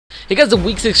Because the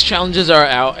week 6 challenges are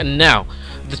out, and now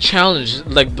the challenge,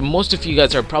 like the most of you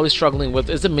guys are probably struggling with,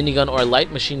 is a minigun or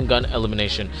light machine gun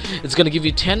elimination. It's gonna give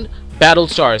you 10 battle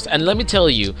stars, and let me tell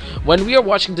you, when we are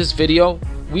watching this video,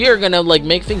 we are gonna like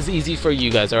make things easy for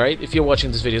you guys, alright, if you're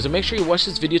watching this video. So make sure you watch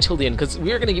this video till the end, because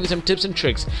we are gonna give you some tips and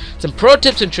tricks, some pro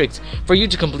tips and tricks for you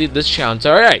to complete this challenge.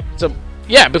 Alright, so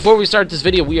yeah, before we start this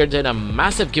video, we are doing a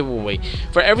massive giveaway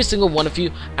for every single one of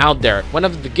you out there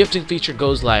whenever the gifting feature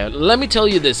goes live. Let me tell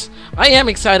you this, I am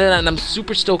excited and I'm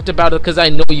super stoked about it, because I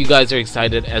know you guys are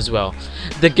excited as well.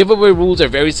 The giveaway rules are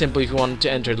very simple if you want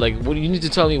to enter. Like, what you need to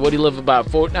tell me what you love about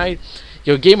Fortnite,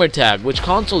 your gamer tag, which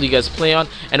console you guys play on,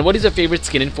 and what is your favorite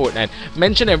skin in Fortnite.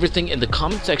 Mention everything in the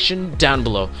comment section down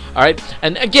below. Alright,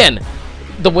 and again,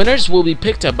 the winners will be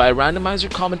picked up by a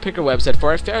randomizer comment picker website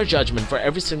for a fair judgment for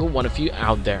every single one of you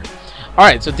out there.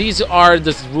 Alright, so these are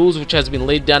the rules which has been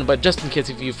laid down, but just in case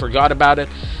if you forgot about it,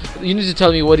 you need to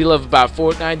tell me what you love about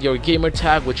Fortnite, your gamer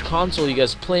tag, which console you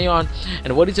guys play on,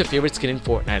 and what is your favorite skin in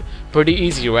Fortnite. Pretty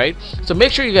easy, right? So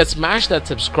make sure you guys smash that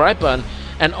subscribe button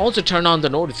and also turn on the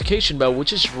notification bell,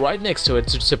 which is right next to it,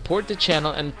 to support the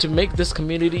channel and to make this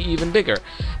community even bigger.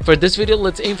 For this video,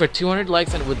 let's aim for 200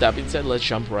 likes, and with that being said, let's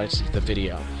jump right to the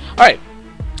video. Alright,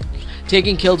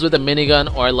 taking kills with a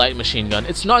minigun or a light machine gun.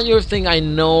 It's not your thing, I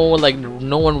know, like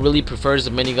no one really prefers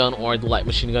the minigun or the light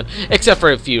machine gun, except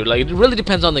for a few. Like, it really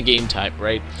depends on the game type,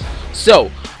 right?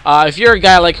 So if you're a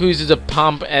guy like who uses a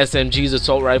pump, SMGs,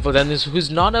 assault rifle, then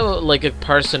who's not a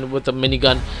person with a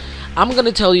minigun, I'm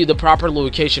gonna tell you the proper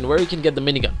location where you can get the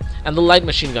minigun and the light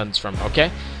machine guns from,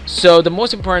 okay? So the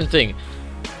most important thing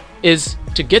is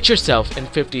to get yourself in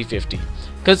 50-50.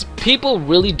 Because people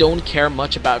really don't care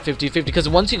much about 50-50, because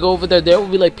once you go over there will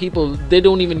be like people, they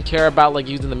don't even care about like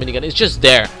using the minigun. It's just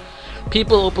there.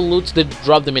 People open loots, they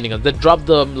drop the miniguns, they drop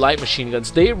the light machine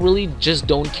guns. They really just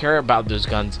don't care about those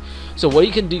guns. So what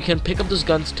you can do, you can pick up those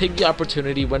guns, take the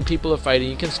opportunity when people are fighting,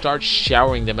 you can start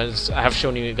showering them, as I have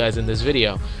shown you guys in this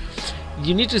video.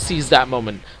 You need to seize that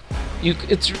moment.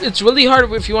 It's really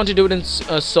hard if you want to do it in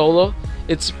solo.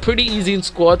 It's pretty easy in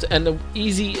squads and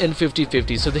easy in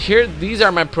 50-50. So these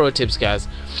are my pro tips, guys.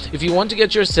 If you want to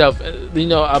get yourself, a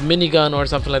minigun or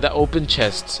something like that, open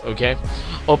chests, okay?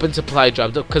 Open supply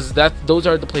drops, because those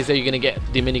are the places that you're gonna get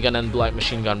the minigun and light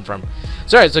machine gun from.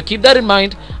 So alright, so keep that in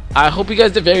mind. I hope you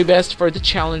guys do the very best for the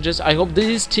challenges. I hope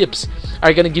these tips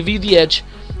are gonna give you the edge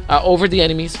over the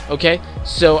enemies, okay?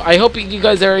 So I hope you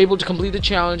guys are able to complete the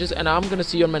challenges, and I'm gonna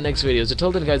see you on my next video. So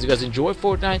till then, guys, you guys enjoy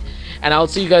Fortnite, and I'll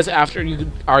see you guys after you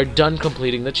are done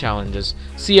completing the challenges.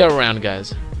 See you around,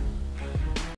 guys.